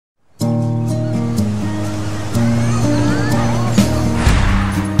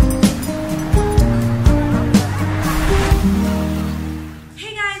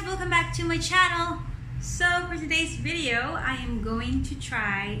going to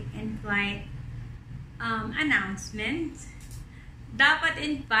try in-flight announcement. Dapat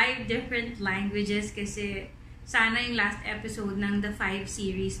in 5 different languages kasi sana yung last episode ng The 5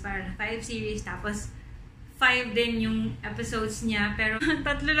 series, para 5 series, tapos 5 din yung episodes niya, pero 3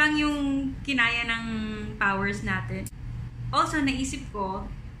 lang yung kinaya ng powers natin. Also, naisip ko,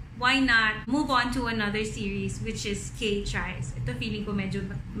 why not move on to another series, which is K-Tries. Ito feeling ko medyo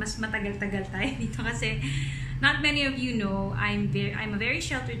mas matagal-tagal tayo dito kasi not many of you know, I'm a very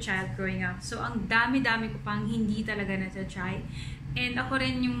sheltered child growing up. So, ang dami-dami ko pang hindi talaga na-try. And ako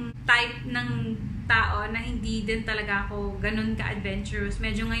rin yung type ng tao na hindi din talaga ako ganun ka-adventurous.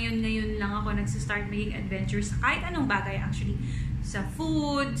 Medyo ngayon lang ako nagsistart maging adventurous sa kahit anong bagay actually. Sa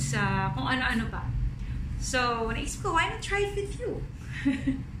food, sa kung ano-ano pa. So, naisip ko, why not try it with you?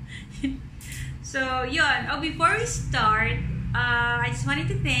 So, yun. Oh, before we start, I just wanted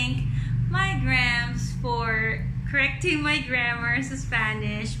to thank my Grams for correcting my grammar sa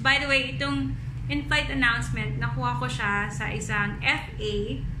Spanish. By the way, itong in-flight announcement, nakuha ko siya sa isang FA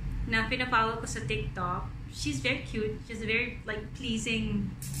na pinapollow ko sa TikTok. She's very cute. She's a very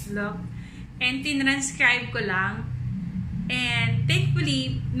pleasing look. And tinranscribe ko lang. And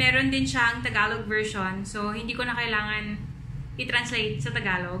thankfully, meron din siyang Tagalog version. So, hindi ko na kailangan i-translate sa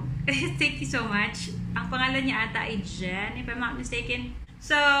Tagalog. Thank you so much. Ang pangalan niya ata ay Jen, if I'm not mistaken.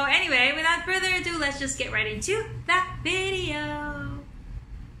 So, anyway, without further ado, let's just get right into that video.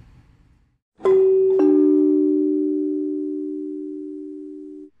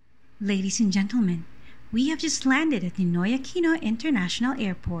 Ladies and gentlemen, we have just landed at Ninoy Aquino International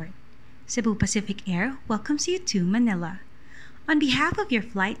Airport. Cebu Pacific Air welcomes you to Manila. On behalf of your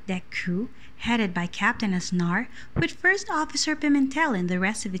flight deck crew, headed by Captain Asnar, with First Officer Pimentel and the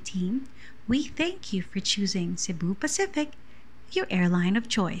rest of the team, we thank you for choosing Cebu Pacific, your airline of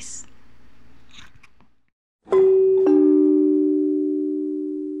choice.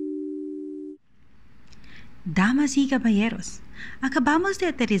 Damas y caballeros, acabamos de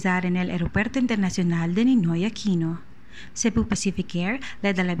aterrizar en el Aeropuerto Internacional de Ninoy Aquino. Cebu Pacific Air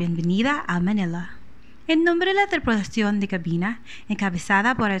le da la bienvenida a Manila. En nombre de la tripulación de cabina,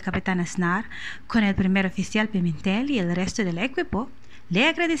 encabezada por el Capitán Asnar, con el primer oficial Pimentel y el resto del equipo, le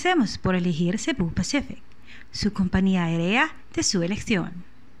agradecemos por elegir Cebu Pacific, su compañía aérea de su elección.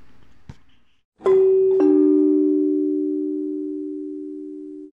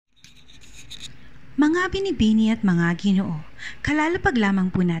 Mga binibini at mga ginoo, kalalapag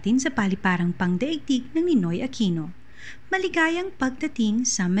lamang po natin sa paliparang pangdaigdig ng Ninoy Aquino. Maligayang pagdating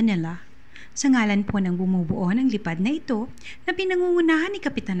sa Manila. Sa ngalan po ng bumubuo ng lipad na ito na pinangungunahan ni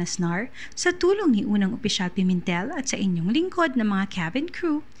Kapitan Asnar sa tulong ni Unang Opisyal Pimentel at sa inyong lingkod na mga cabin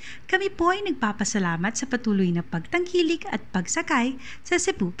crew, kami po ay nagpapasalamat sa patuloy na pagtangkilik at pagsakay sa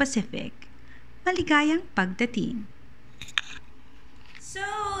Cebu Pacific. Maligayang pagdating. So,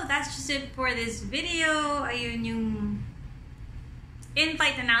 that's just it for this video. Ayun yung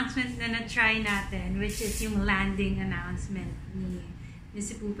in-flight announcement na na-try natin, which is yung landing announcement ni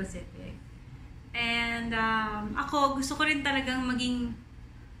Cebu Pacific. And ako, gusto ko rin talagang maging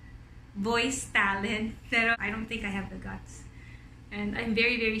voice talent, pero I don't think I have the guts. And I'm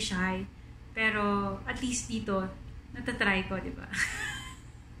very, very shy. Pero at least dito, natatry ko, di ba?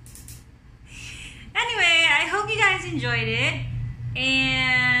 Anyway, I hope you guys enjoyed it.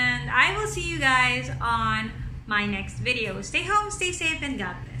 And I will see you guys on my next video. Stay home, stay safe, and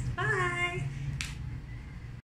God bless. Bye!